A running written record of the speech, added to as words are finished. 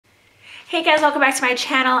Hey guys, welcome back to my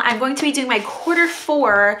channel. I'm going to be doing my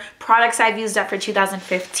Q4 products I've used up for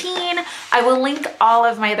 2015. I will link all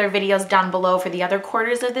of my other videos down below for the other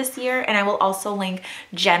quarters of this year, and I will also link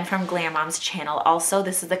Jen from Glammoms channel. Also,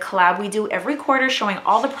 this is the collab we do every quarter showing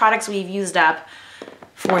all the products we've used up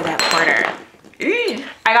for that quarter.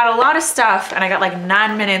 I got a lot of stuff and I got like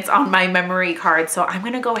 9 minutes on my memory card, so I'm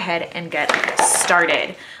gonna go ahead and get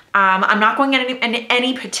started. I'm not going in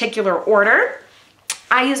any particular order.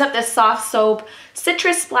 I use up this soft soap,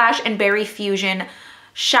 citrus splash, and berry fusion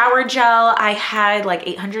shower gel. I had like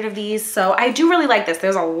 800 of these, so I do really like this.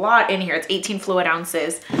 There's a lot in here. It's 18 fluid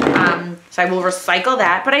ounces, so I will recycle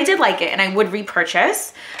that, but I did like it and I would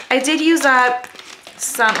repurchase. I did use up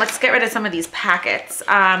some, let's get rid of some of these packets.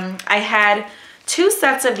 I had 2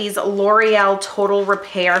 sets of these L'Oreal Total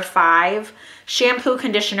Repair 5 shampoo,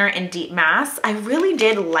 conditioner, and deep mask. I really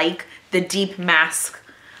did like the deep mask,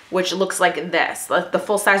 which looks like this. The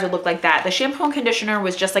full size would look like that. The shampoo and conditioner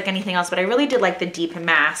was just like anything else, but I really did like the deep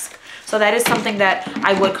mask. So that is something that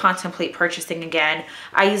I would contemplate purchasing again.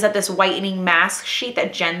 I used up this whitening mask sheet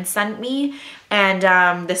that Jen sent me,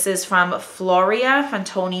 and this is from Floria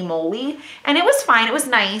Fantoni Moli, and it was fine. It was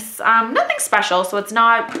nice. Nothing special, so it's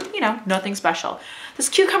not, you know, nothing special. This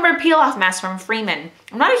cucumber peel-off mask from Freeman.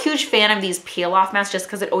 I'm not a huge fan of these peel-off masks just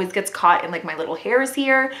because it always gets caught in like my little hairs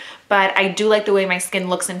here, but I do like the way my skin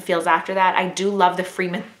looks and feels after that. I do love the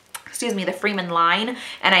Freeman, the Freeman line,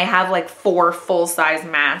 and I have like 4 full-size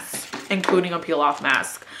masks, including a peel-off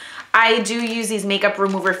mask. I do use these makeup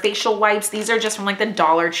remover facial wipes. These are just from like the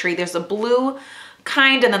Dollar Tree. There's a blue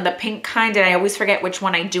kind and then the pink kind, and I always forget which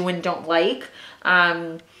one I do and don't like.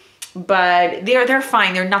 But they're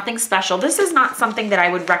fine. They're nothing special. This is not something that I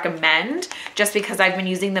would recommend just because I've been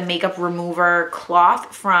using the makeup remover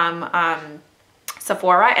cloth from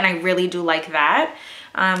Sephora, and I really do like that.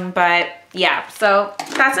 But yeah, so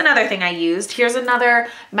that's another thing I used. Here's another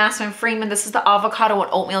mask from Freeman. This is the avocado and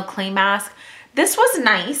oatmeal clay mask. This was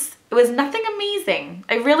nice. It was nothing amazing.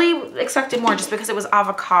 I really expected more just because it was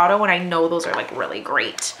avocado, and I know those are like really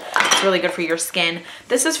great. It's really good for your skin.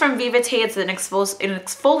 This is from Vivite. It's an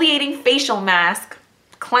exfoliating facial mask.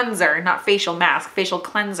 Cleanser, not facial mask, facial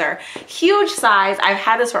cleanser. Huge size. I've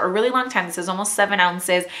had this for a really long time. This is almost 7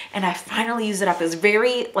 ounces, and I finally used it up. It's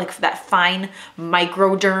very like that fine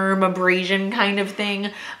microderm abrasion kind of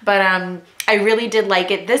thing, but I really did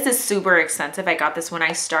like it. This is super expensive. I got this when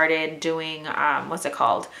I started doing what's it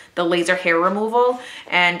called, the laser hair removal,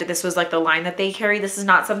 and this was like the line that they carry. This is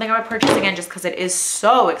not something I would purchase again just because it is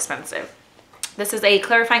so expensive. This is a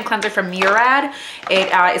clarifying cleanser from Murad. It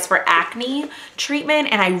is for acne treatment,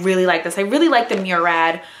 and I really like this. I really like the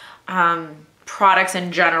Murad products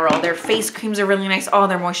in general. Their face creams are really nice. Oh,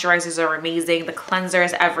 their moisturizers are amazing. The cleanser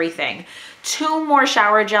is everything. 2 more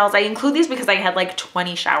shower gels. I include these because I had like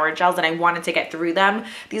 20 shower gels and I wanted to get through them.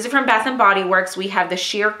 These are from Bath & Body Works. We have the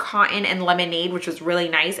sheer cotton and lemonade, which was really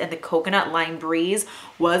nice, and the coconut lime breeze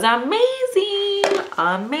was amazing.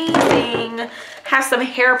 Amazing. Have some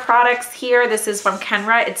hair products here. This is from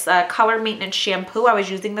Kenra. It's a color maintenance shampoo. I was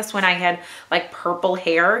using this when I had like purple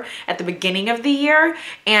hair at the beginning of the year,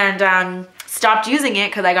 and stopped using it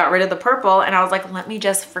because I got rid of the purple, and I was like, let me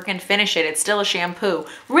just freaking finish it. It's still a shampoo.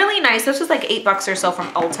 Really nice. This was like $8 or so from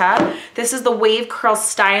Ulta. This is the Wave Curl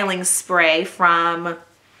Styling Spray from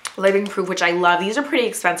Living Proof, which I love. These are pretty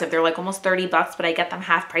expensive. They're like almost 30 bucks, but I get them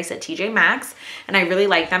half price at TJ Maxx, and I really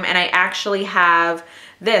like them. And I actually have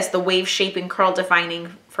this, the Wave Shaping Curl Defining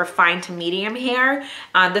for fine to medium hair.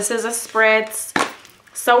 This is a spritz.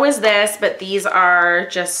 So is this, but these are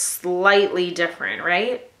just slightly different,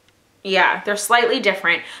 right? Yeah, they're slightly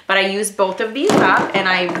different, but I use both of these up, and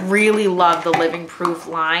I really love the Living Proof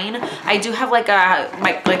line. I do have like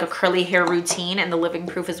a curly hair routine, and the Living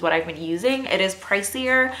Proof is what I've been using. It is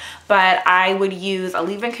pricier, but I would use a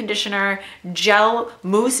leave-in conditioner, gel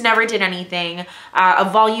mousse, never did anything, a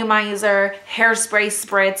volumizer, hairspray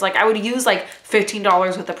spritz. Like I would use like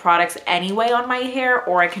 $15 worth of products anyway on my hair,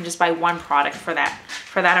 or I can just buy 1 product for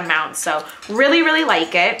that amount. So really, really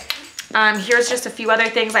like it. Here's just a few other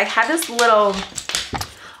things. I had this little,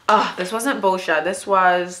 this wasn't Boscia. This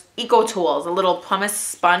was Eco Tools, a little pumice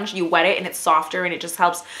sponge. You wet it and it's softer and it just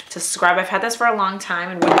helps to scrub. I've had this for a long time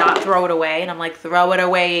and would not throw it away. And I'm like, throw it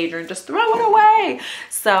away, Adrian, just throw it away.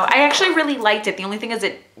 So I actually really liked it. The only thing is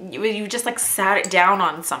you just like sat it down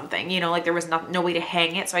on something, you know, like there was no way to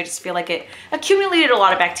hang it. So I just feel like it accumulated a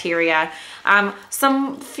lot of bacteria.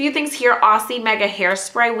 Some few things here. Aussie Mega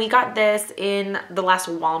Hairspray. We got this in the last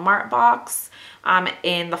Walmart box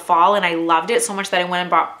in the fall, and I loved it so much that I went and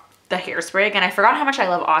bought the hairspray again. I forgot how much I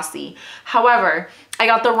love Aussie. However, I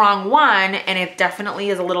got the wrong one, and it definitely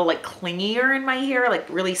is a little like clingier in my hair, like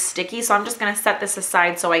really sticky. So I'm just gonna set this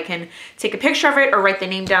aside so I can take a picture of it or write the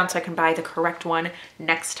name down so I can buy the correct one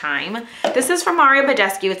next time. This is from Mario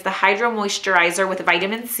Badescu. It's the Hydro Moisturizer with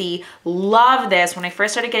vitamin C. Love this. When I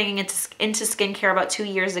first started getting into skincare about 2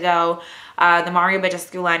 years ago, the Mario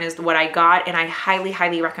Badescu line is what I got, and I highly,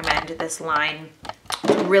 highly recommend this line.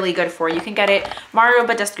 Really good for you. You can get it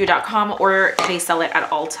mariobadescu.com or they sell it at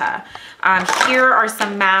Ulta. Here are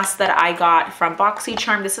some masks that I got from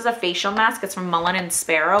BoxyCharm. This is a facial mask. It's from Mullen and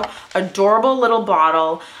Sparrow. Adorable little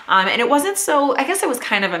bottle. And it wasn't so, I guess it was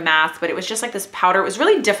kind of a mask, but it was just like this powder. It was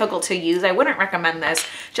really difficult to use. I wouldn't recommend this.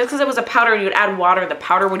 Just because it was a powder, you would add water, the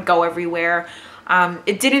powder would go everywhere.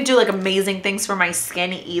 It didn't do like amazing things for my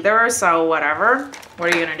skin either, so whatever.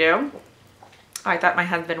 What are you gonna do? Oh, I thought my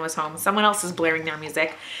husband was home. Someone else is blaring their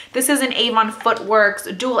music. This is an Avon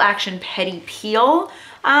Footworks Dual Action Pedi Peel.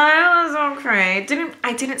 It was okay.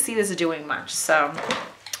 I didn't see this doing much, so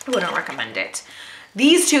I wouldn't recommend it.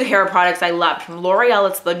 These two hair products I loved from L'Oreal.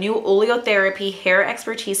 It's the new Oleotherapy Hair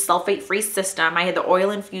Expertise Sulfate-Free System. I had the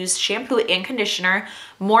oil-infused shampoo and conditioner.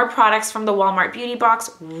 More products from the Walmart Beauty Box.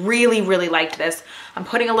 Really, really liked this. I'm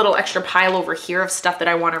putting a little extra pile over here of stuff that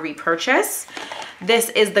I want to repurchase. This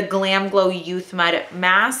is the Glam Glow Youth Mud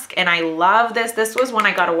Mask, and I love this. This was one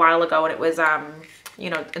I got a while ago, and it was, you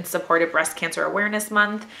know, in support of Breast Cancer Awareness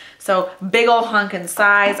Month. So big ol' hunk in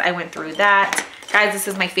size. I went through that. Guys, this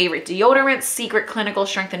is my favorite deodorant, Secret Clinical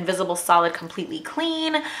Strength Invisible Solid Completely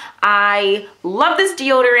Clean. I love this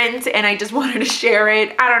deodorant and I just wanted to share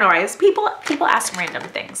it. I don't know, people ask random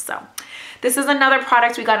things, so. This is another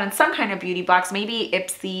product we got in some kind of beauty box, maybe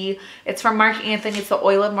Ipsy. It's from Marc Anthony. It's the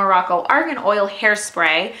Oil of Morocco Argan Oil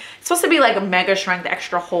Hairspray. It's supposed to be like a mega strength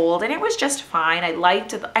extra hold, and it was just fine.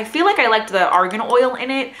 I feel like I liked the argan oil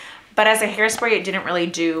in it, but as a hairspray, it didn't really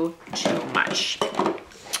do too much.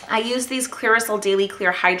 I use these Clearasil Daily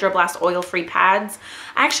Clear Hydro Blast oil-free pads.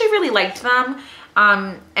 I actually really liked them.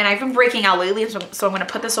 And I've been breaking out lately, so I'm gonna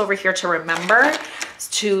put this over here to remember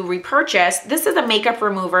to repurchase. This is a makeup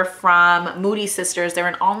remover from Moody Sisters. They're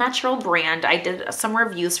an all-natural brand. I did some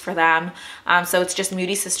reviews for them. So it's just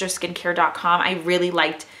moodysisтерskincare.com. I really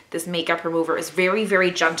liked this makeup remover. It's very,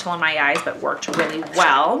 very gentle on my eyes, but worked really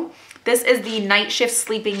well. This is the Night Shift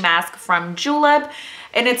Sleeping Mask from Julep.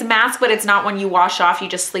 And it's a mask, but it's not one you wash off. You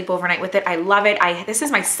just sleep overnight with it. I love it. This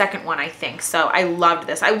is my second one, I think. So I loved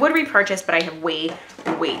this. I would repurchase, but I have way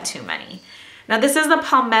too many. Now this is the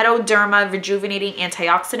Palmetto Derma Rejuvenating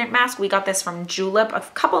Antioxidant Mask. We got this from Julep a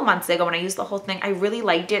couple months ago when I used the whole thing. I really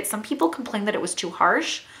liked it. Some people complained that it was too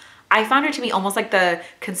harsh. I found it to be almost like the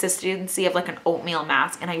consistency of like an oatmeal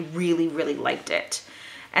mask, and I really liked it.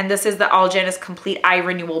 And this is the Algenist Complete Eye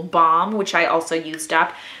Renewal Balm, which I also used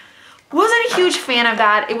up. Wasn't a huge fan of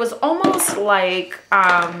that. It was almost like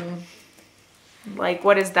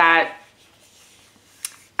what is that?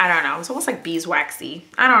 I don't know. It was almost like beeswaxy.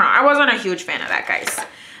 I don't know. I wasn't a huge fan of that, guys.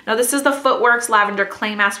 Now this is the Footworks Lavender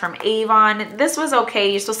Clay Mask from Avon. This was okay.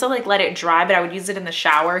 You're supposed to like let it dry, but I would use it in the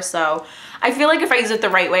shower. So I feel like if I use it the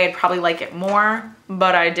right way, I'd probably like it more,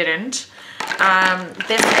 but I didn't.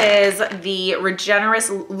 This is the Regenerous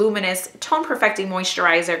Luminous Tone Perfecting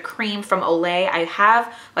Moisturizer Cream from Olay. I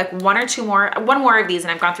have like one more of these,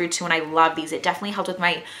 and I've gone through 2, and I love these. It definitely helped with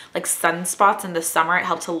my like sunspots in the summer. It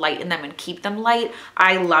helped to lighten them and keep them light.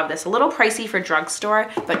 I love this. A little pricey for drugstore,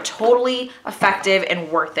 but totally effective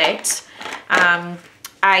and worth it.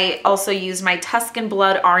 I also use my Tuscan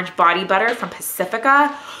Blood Orange Body Butter from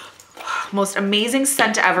Pacifica. Most amazing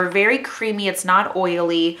scent ever. Very creamy. It's not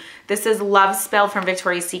oily. This is Love Spell from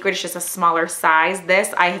Victoria's Secret. It's just a smaller size.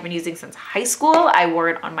 This I have been using since high school. I wore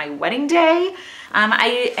it on my wedding day.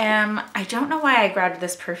 I don't know why I grabbed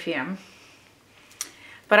this perfume,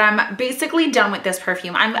 but I'm basically done with this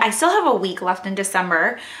perfume. I still have a week left in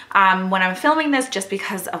December when I'm filming this just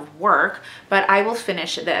because of work, but I will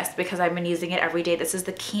finish this because I've been using it every day. This is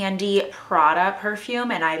the Candy Prada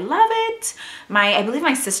perfume, and I love it. I believe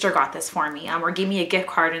my sister got this for me or gave me a gift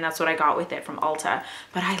card, and that's what I got with it from Ulta.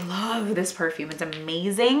 But I love this perfume. It's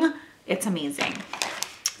amazing. It's amazing.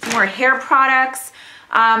 Some more hair products.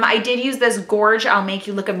 I did use this Gorge I'll Make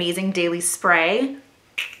You Look Amazing Daily Spray.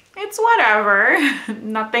 It's whatever,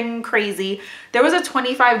 nothing crazy. There was a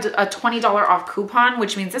 $20 off coupon,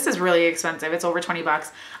 which means this is really expensive. It's over 20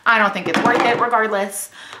 bucks. I don't think it's worth it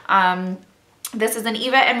regardless. This is an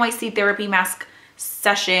Eva NYC Therapy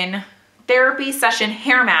Session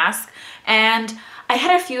Hair Mask. And I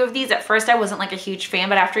had a few of these. At first I wasn't like a huge fan,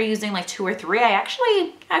 but after using like 2 or 3, I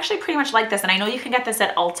actually pretty much like this. And I know you can get this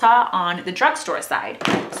at Ulta on the drugstore side.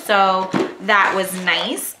 So that was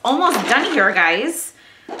nice. Almost done here, guys.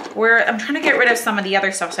 I'm trying to get rid of some of the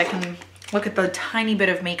other stuff so I can look at the tiny bit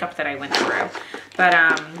of makeup that I went through. But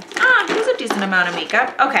there's a decent amount of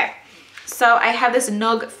makeup. Okay, so I have this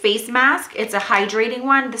Noog face mask. It's a hydrating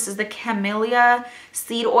one. This is the Camellia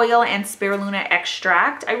seed oil and spirulina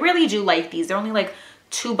extract. I really do like these. They're only like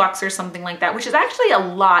 $2 or something like that, which is actually a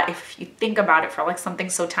lot if you think about it for like something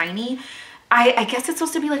so tiny. I guess it's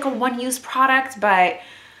supposed to be like a one-use product, but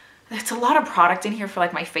it's a lot of product in here for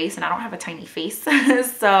like my face, and I don't have a tiny face.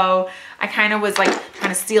 So I kind of was like trying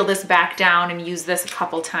to seal this back down and use this a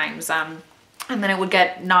couple times. And then it would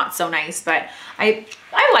get not so nice, but I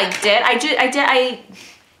liked it.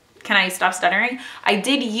 Can I stop stuttering? I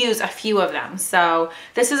did use a few of them. So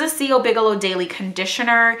this is a C.O. Bigelow Daily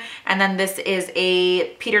Conditioner, and then this is a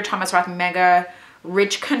Peter Thomas Roth Mega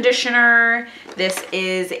Rich Conditioner. This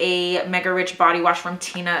is a Mega Rich Body Wash from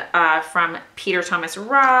from Peter Thomas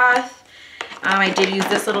Roth. I did use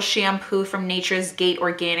this little shampoo from Nature's Gate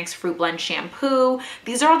Organics Fruit Blend Shampoo.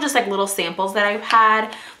 These are all just like little samples that I've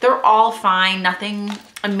had. They're all fine, nothing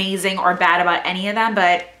amazing or bad about any of them,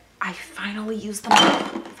 but I finally used them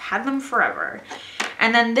up. I've had them forever.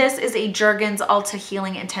 And then this is a Jergens Ulta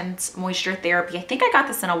Healing Intense Moisture Therapy. I think I got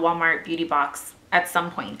this in a Walmart beauty box at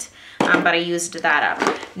some point, but I used that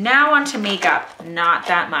up. Now onto makeup, not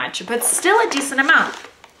that much, but still a decent amount.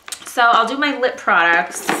 So I'll do my lip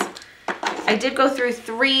products. I did go through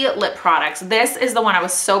 3 lip products. This is the one I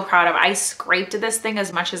was so proud of. I scraped this thing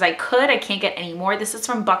as much as I could. I can't get any more. This is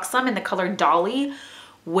from Buxom in the color Dolly,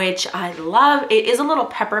 which I love. It is a little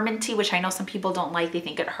pepperminty, which I know some people don't like. They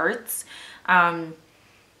think it hurts.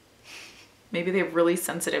 Maybe they have really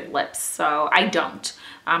sensitive lips, so I don't.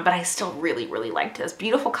 But I still really, really liked this.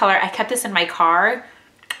 Beautiful color. I kept this in my car.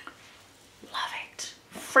 Love it.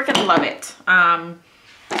 Freaking love it. Oh,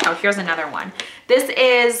 here's another one. This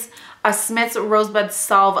is a Smith's Rosebud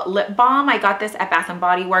Salve Lip Balm. I got this at Bath &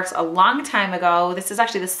 Body Works a long time ago. This is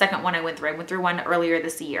actually the second one I went through. I went through one earlier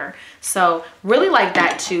this year. So really like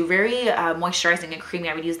that too. Very moisturizing and creamy.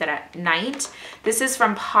 I would use that at night. This is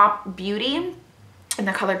from Pop Beauty in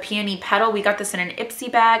the color Peony Petal. We got this in an Ipsy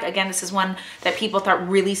bag. Again, this is one that people thought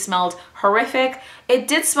really smelled horrific. It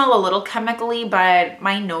did smell a little chemically, but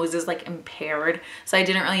my nose is like impaired, so I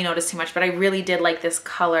didn't really notice too much, but I really did like this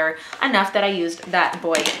color enough that I used that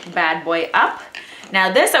bad boy up. Now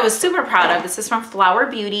this I was super proud of. This is from Flower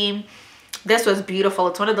Beauty. This was beautiful.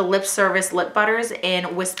 It's one of the Lip Service lip butters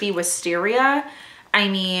in Wispy Wisteria. I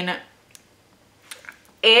mean,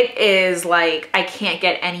 it is like, I can't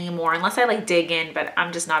get any more unless I like dig in, but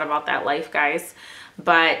I'm just not about that life, guys.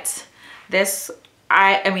 But this,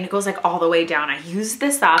 I mean, it goes like all the way down. I used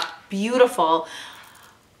this up, beautiful,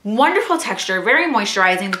 wonderful texture, very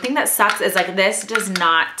moisturizing. The thing that sucks is like this does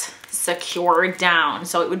not secure down.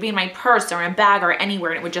 So it would be in my purse or in a bag or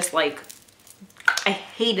anywhere, and it would just like, I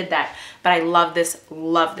hated that, but I love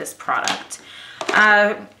this product.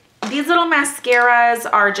 These little mascaras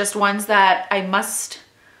are just ones that I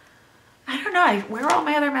don't know, where are all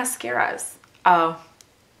my other mascaras? Oh,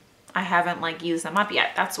 I haven't like used them up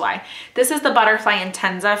yet, that's why. This is the Butterfly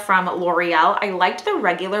Intenza from L'Oreal. I liked the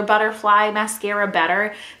regular Butterfly mascara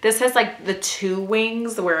better. This has like the 2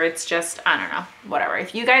 wings where it's just, I don't know, whatever.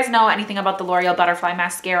 If you guys know anything about the L'Oreal Butterfly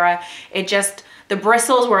mascara, the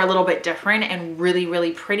bristles were a little bit different and really,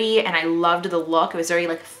 really pretty, and I loved the look. It was very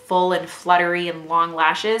like full and fluttery and long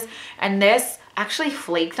lashes, and this actually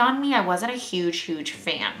flaked on me. I wasn't a huge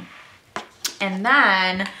fan. And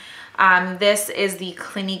then this is the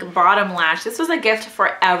Clinique Bottom Lash. This was a gift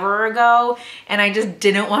forever ago, and I just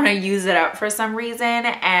didn't want to use it up for some reason.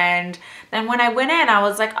 And then when I went in, I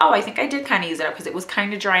was like, oh, I think I did kind of use it up because it was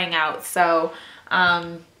kind of drying out. So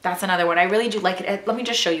that's another one. I really do like it. Let me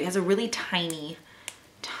just show you. It has a really tiny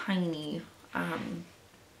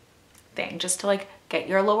thing just to like get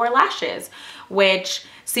your lower lashes, which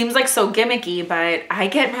seems like so gimmicky, but I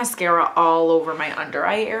get mascara all over my under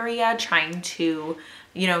eye area trying to,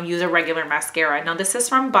 you know, use a regular mascara. Now this is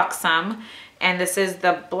from Buxom, and this is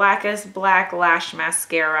the Blackest Black Lash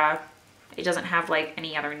Mascara. It doesn't have like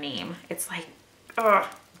any other name. It's like, ugh,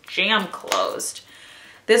 jam closed.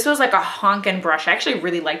 This was like a honkin' brush. I actually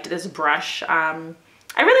really liked this brush. I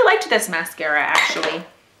really liked this mascara actually.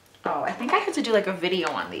 Oh, I think I have to do like a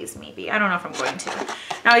video on these maybe. I don't know if I'm going to.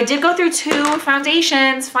 Now I did go through 2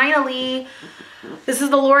 foundations, finally. This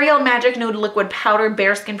is the L'Oreal Magic Nude Liquid Powder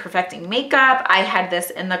Bare Skin Perfecting Makeup. I had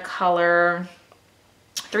this in the color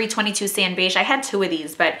 322 Sand Beige. I had 2 of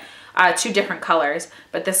these, but 2 different colors,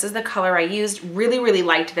 but this is the color I used. Really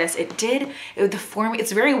liked this.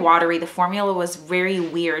 It's very watery. The formula was very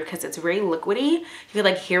weird because it's very liquidy. You could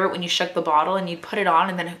like hear it when you shook the bottle, and you'd put it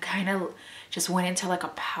on, and then it kind of just went into like a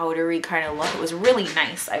powdery kind of look. It was really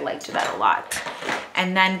nice. I liked that a lot.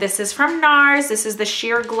 And then this is from NARS. This is the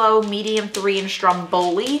Sheer Glow Medium 3 in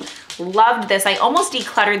Stromboli. Loved this. I almost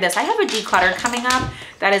decluttered this. I have a declutter coming up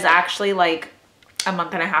that is actually like a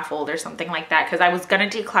month and a half old or something like that, because I was gonna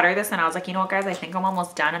declutter this and I was like, you know what guys, I think I'm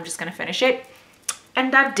almost done. I'm just gonna finish it.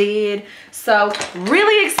 And I did. So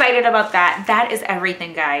really excited about that. That is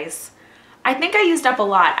everything, guys. I think I used up a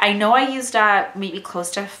lot. I know I used up maybe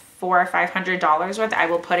close to $400 or $500 worth. I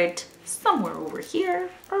will put it somewhere over here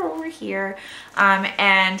or over here.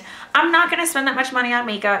 And I'm not gonna spend that much money on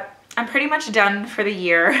makeup. I'm pretty much done for the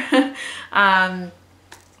year.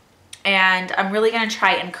 And I'm really gonna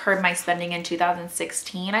try and curb my spending in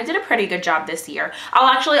 2016. I did a pretty good job this year. I'll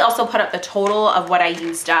actually also put up the total of what I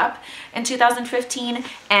used up in 2015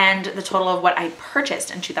 and the total of what I purchased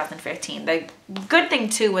in 2015. The good thing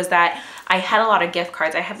too was that I had a lot of gift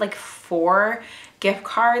cards. I had like 4 gift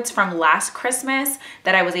cards from last Christmas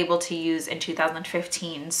that I was able to use in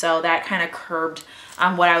 2015. So that kind of curbed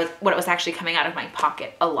what was actually coming out of my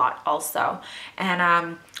pocket a lot also. And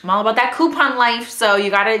I'm all about that coupon life, so you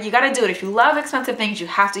gotta do it. If you love expensive things, you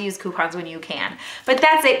have to use coupons when you can. But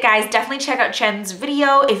that's it, guys. Definitely check out Chen's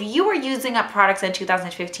video. If you were using up products in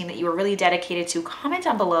 2015 that you were really dedicated to, comment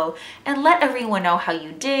down below and let everyone know how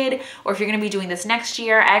you did, or if you're gonna be doing this next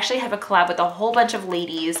year. I actually have a collab with a whole bunch of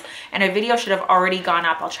ladies, and a video should have already gone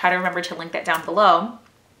up. I'll try to remember to link that down below.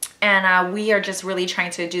 And we are just really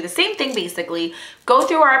trying to do the same thing, basically. Go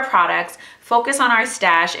through our products, focus on our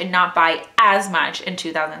stash, and not buy as much in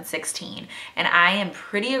 2016. And I am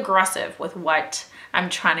pretty aggressive with what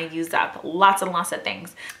I'm trying to use up. Lots and lots of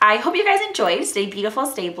things. I hope you guys enjoyed. Stay beautiful,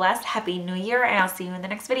 stay blessed. Happy New Year, and I'll see you in the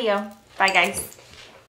next video. Bye, guys.